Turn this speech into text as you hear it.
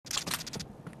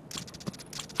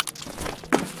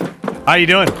How you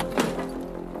doing?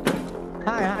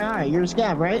 Hi. You're a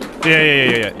scab, right?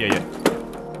 Yeah.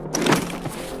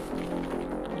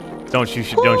 Don't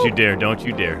you dare. Don't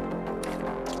you dare.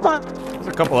 Fuck. There's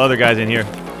a couple other guys in here.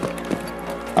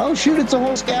 Oh, shoot. It's a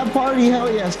whole scab party.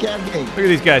 Hell yeah. Scab gang. Look at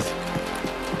these guys.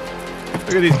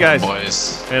 Look at these guys.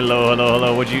 Boys. Hello.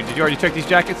 Did you already check these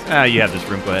jackets? Ah, you have this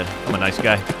room. Go ahead. I'm a nice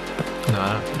guy. No,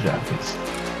 I don't have jackets.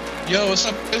 Yo, what's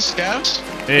up, guys? Scabs?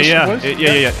 Yeah. Look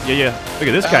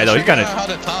at this guy though. He's kind of. How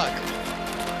to talk?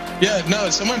 Yeah, no,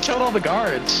 someone killed all the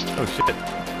guards. Oh shit.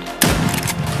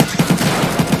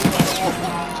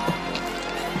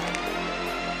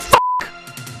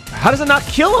 How does it not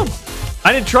kill him?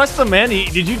 I didn't trust him, man.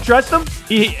 Did you trust him?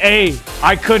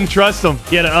 I couldn't trust him.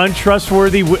 He had an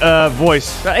untrustworthy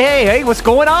voice. Hey, what's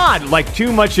going on? Like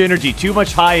too much energy, too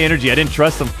much high energy. I didn't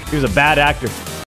trust him. He was a bad actor.